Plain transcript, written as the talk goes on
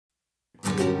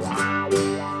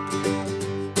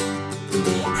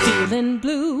Feeling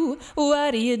blue,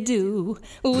 what do?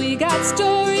 We got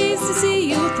stories to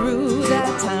see you through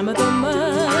that time of the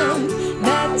month,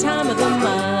 that time of the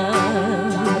month.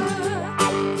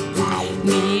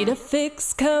 Need a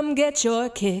fix, come get your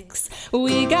kicks.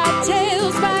 We got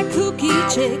tales by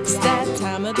kooky chicks, that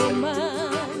time of the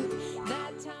month,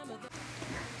 that time of the...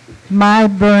 My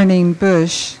burning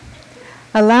bush.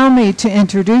 Allow me to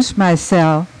introduce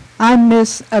myself. I'm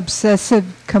Miss Obsessive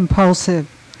Compulsive.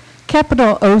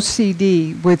 Capital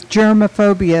OCD with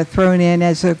germophobia thrown in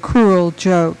as a cruel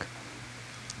joke.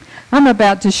 I'm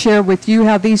about to share with you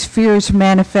how these fears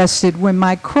manifested when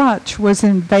my crotch was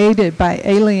invaded by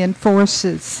alien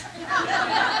forces.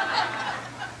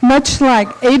 Much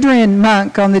like Adrian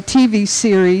Monk on the TV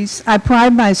series, I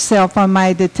pride myself on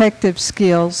my detective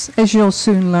skills, as you'll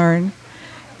soon learn.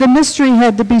 The mystery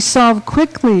had to be solved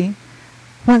quickly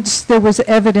once there was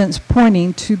evidence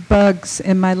pointing to bugs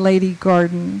in my lady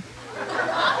garden.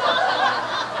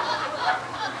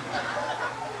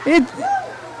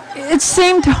 It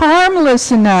seemed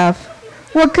harmless enough.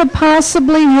 What could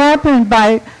possibly happen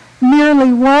by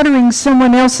merely watering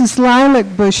someone else's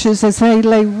lilac bushes as they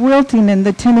lay wilting in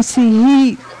the Tennessee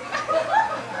heat?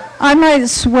 I might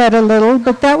sweat a little,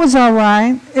 but that was all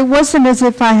right. It wasn't as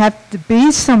if I had to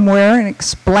be somewhere and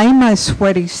explain my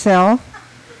sweaty self.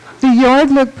 The yard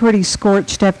looked pretty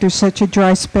scorched after such a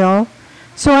dry spell,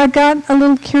 so I got a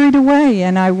little carried away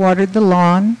and I watered the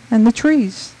lawn and the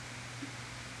trees.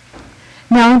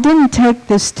 Now, I didn't take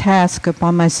this task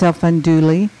upon myself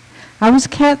unduly. I was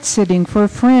cat-sitting for a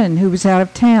friend who was out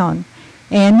of town,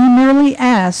 and he merely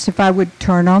asked if I would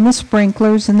turn on the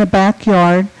sprinklers in the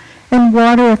backyard and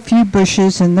water a few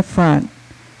bushes in the front.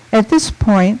 At this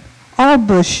point, all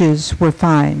bushes were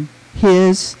fine,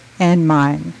 his and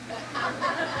mine.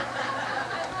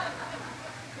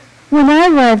 When I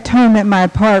arrived home at my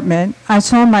apartment, I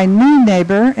saw my new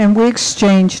neighbor and we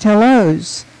exchanged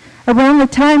hellos. Around the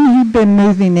time he'd been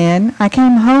moving in, I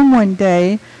came home one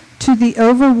day to the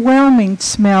overwhelming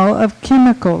smell of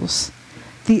chemicals.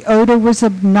 The odor was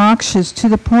obnoxious to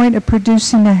the point of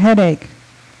producing a headache.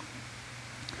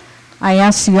 I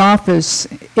asked the office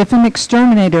if an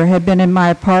exterminator had been in my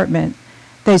apartment.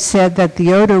 They said that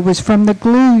the odor was from the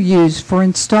glue used for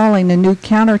installing a new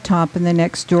countertop in the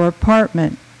next door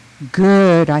apartment.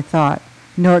 Good, I thought.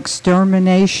 No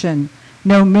extermination,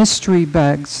 no mystery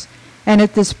bugs. And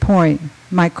at this point,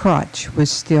 my crotch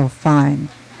was still fine.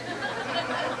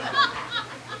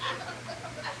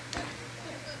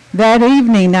 That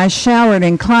evening, I showered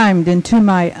and climbed into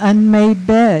my unmade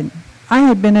bed. I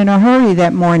had been in a hurry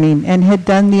that morning and had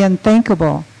done the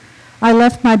unthinkable. I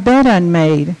left my bed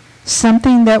unmade,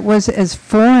 something that was as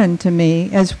foreign to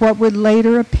me as what would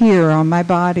later appear on my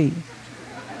body.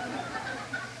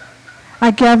 I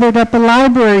gathered up a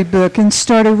library book and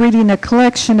started reading a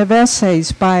collection of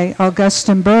essays by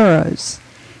Augustin Burroughs.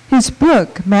 His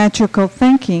book, Magical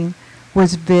Thinking,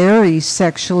 was very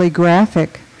sexually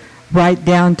graphic, right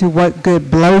down to what good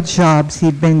blowjobs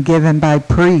he'd been given by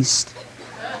priests.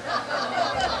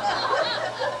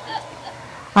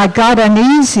 I got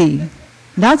uneasy,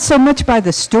 not so much by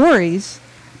the stories,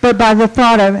 but by the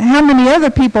thought of how many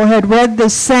other people had read the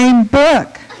same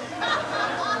book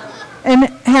and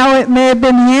how it may have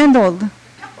been handled,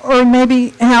 or maybe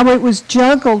how it was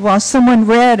juggled while someone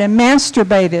read and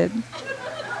masturbated.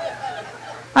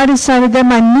 I decided that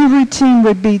my new routine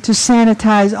would be to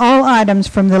sanitize all items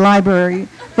from the library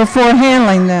before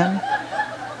handling them,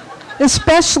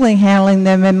 especially handling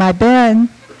them in my bed.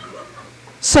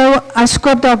 So I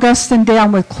scrubbed Augustin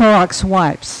down with Clorox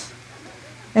wipes,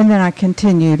 and then I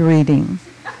continued reading.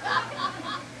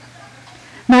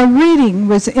 My reading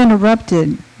was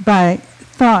interrupted by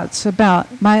thoughts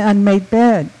about my unmade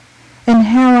bed and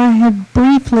how I had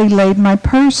briefly laid my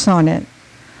purse on it.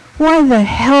 Why the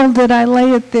hell did I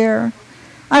lay it there?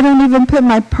 I don't even put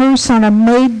my purse on a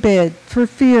made bed for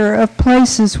fear of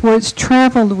places where it's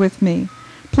traveled with me,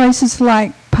 places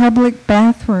like public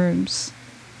bathrooms.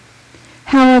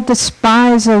 How I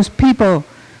despise those people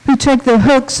who take the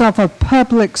hooks off of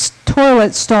public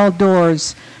toilet stall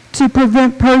doors to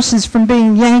prevent purses from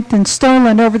being yanked and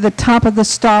stolen over the top of the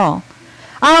stall.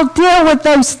 I'll deal with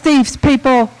those thieves,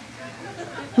 people.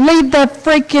 Leave the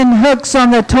freaking hooks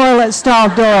on the toilet stall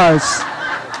doors.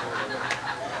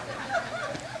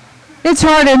 It's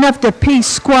hard enough to pee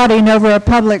squatting over a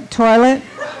public toilet,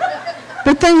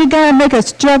 but then you gotta make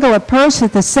us juggle a purse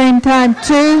at the same time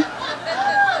too,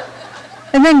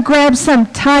 and then grab some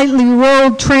tightly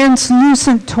rolled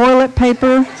translucent toilet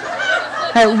paper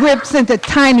that whips into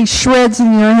tiny shreds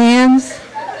in your hands.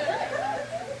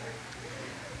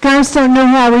 Guys don't know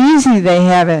how easy they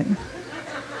have it.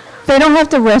 They don't have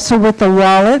to wrestle with the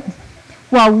wallet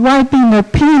while wiping their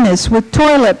penis with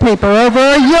toilet paper over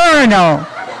a urinal.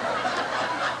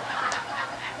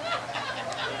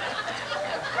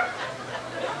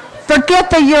 Forget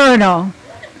the urinal.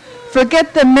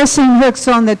 Forget the missing hooks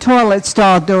on the toilet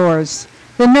stall doors.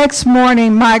 The next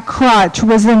morning, my crotch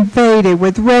was invaded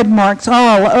with red marks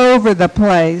all over the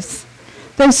place.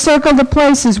 They circled the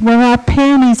places where my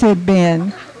panties had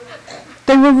been.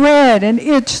 They were red and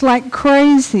itched like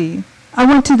crazy. I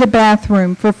went to the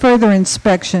bathroom for further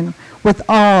inspection with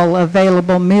all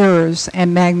available mirrors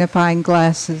and magnifying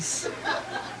glasses.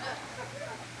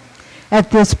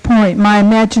 At this point, my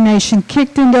imagination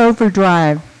kicked into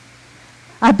overdrive.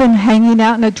 I've been hanging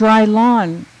out in a dry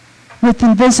lawn with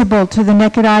invisible to the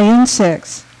naked eye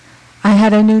insects. I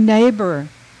had a new neighbor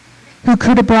who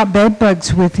could have brought bed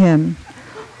bugs with him.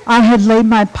 I had laid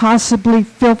my possibly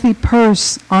filthy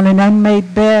purse on an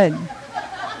unmade bed.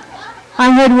 I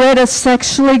had read a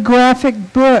sexually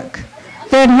graphic book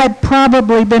that had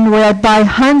probably been read by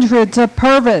hundreds of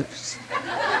perverts.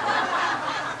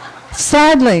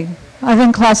 Sadly, I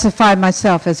then classified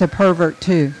myself as a pervert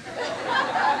too.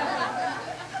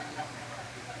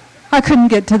 I couldn't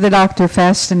get to the doctor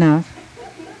fast enough.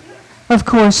 Of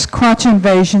course, crotch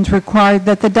invasions required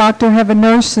that the doctor have a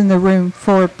nurse in the room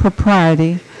for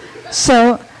propriety,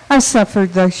 so I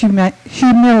suffered the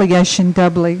humiliation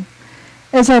doubly.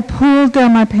 As I pulled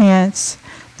down my pants,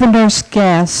 the nurse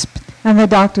gasped, and the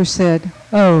doctor said,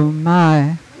 "Oh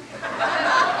my."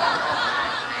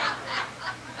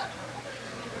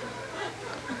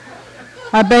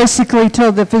 I basically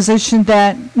told the physician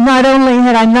that not only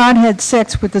had I not had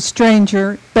sex with a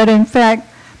stranger, but in fact,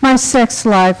 my sex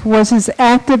life was as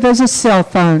active as a cell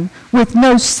phone with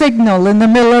no signal in the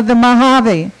middle of the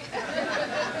Mojave.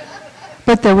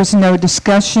 But there was no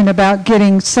discussion about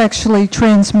getting sexually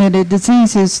transmitted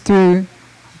diseases through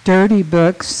dirty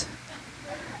books.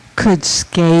 Could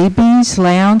scabies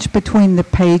lounge between the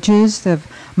pages of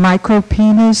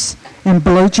micropenis and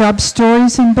blowjob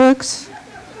stories in books?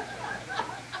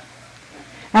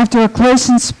 After a close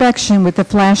inspection with a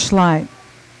flashlight,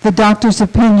 the doctor's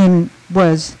opinion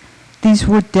was these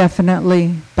were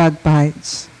definitely bug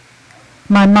bites.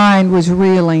 My mind was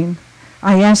reeling.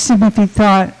 I asked him if he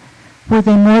thought, were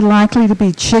they more likely to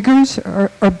be chiggers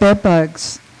or bed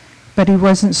bugs? But he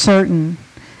wasn't certain.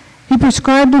 He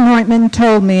prescribed an ointment and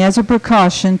told me as a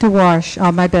precaution to wash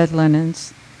all my bed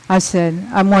linens. I said,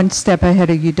 "I'm one step ahead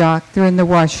of you, Doc. They're in the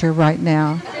washer right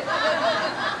now."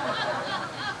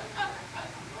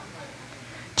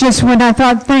 Just when I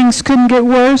thought things couldn't get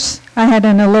worse, I had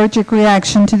an allergic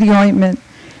reaction to the ointment,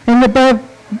 and the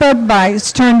bed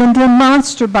bites turned into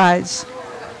monster bites,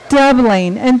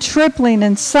 doubling and tripling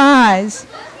in size.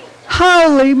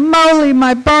 Holy moly,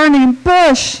 my burning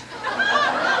bush!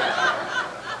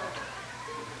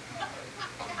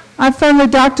 I found the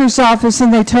doctor's office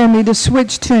and they told me to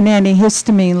switch to an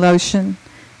antihistamine lotion.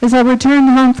 As I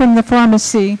returned home from the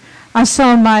pharmacy, I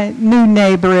saw my new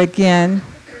neighbor again.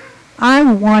 I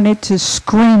wanted to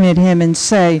scream at him and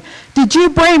say, "Did you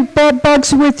bring bed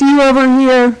bugs with you over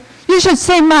here? You should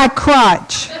see my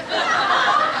crotch."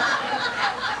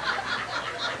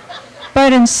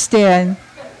 But instead,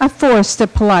 I forced a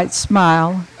polite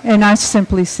smile, and I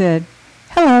simply said,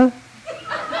 "Hello."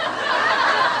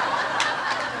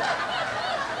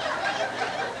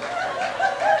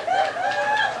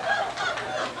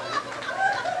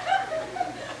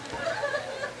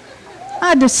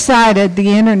 I decided the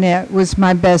internet was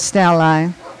my best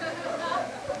ally.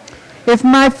 If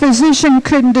my physician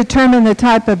couldn't determine the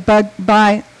type of bug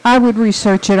bite, I would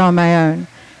research it on my own.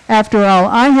 After all,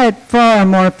 I had far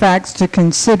more facts to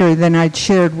consider than I'd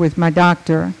shared with my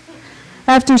doctor.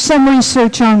 After some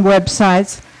research on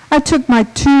websites, I took my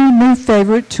two new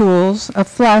favorite tools, a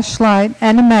flashlight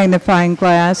and a magnifying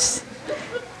glass,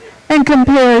 and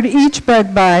compared each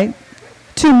bug bite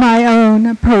to my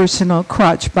own personal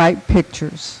crotch bite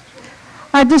pictures.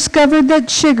 I discovered that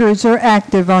chiggers are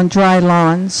active on dry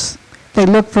lawns. They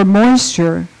look for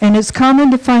moisture, and it's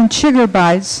common to find chigger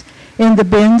bites in the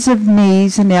bends of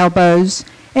knees and elbows,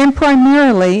 and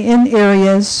primarily in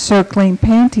areas circling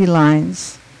panty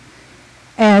lines,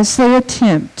 as they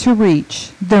attempt to reach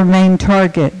their main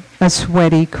target, a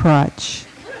sweaty crotch.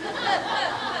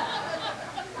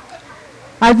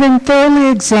 I've then thoroughly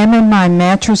examined my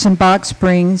mattress and box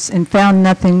springs and found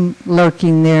nothing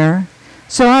lurking there,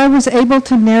 so I was able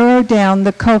to narrow down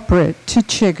the culprit to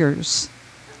chiggers.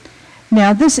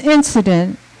 Now, this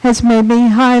incident has made me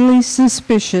highly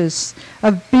suspicious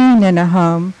of being in a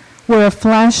home where a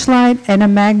flashlight and a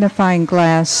magnifying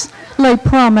glass lay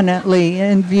prominently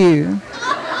in view.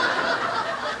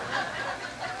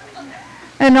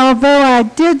 And although I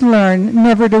did learn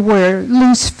never to wear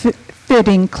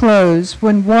loose-fitting clothes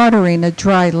when watering a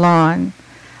dry lawn,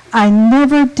 I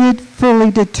never did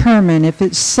fully determine if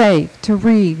it's safe to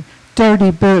read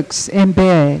dirty books in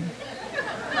bed.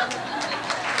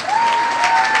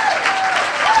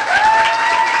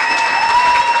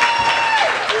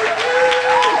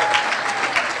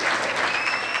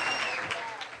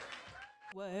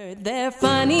 They're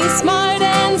funny, smart,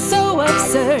 and so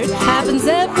absurd. Happens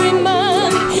every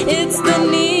month. It's the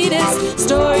neatest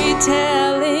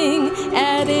storytelling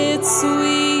at its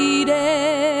sweet.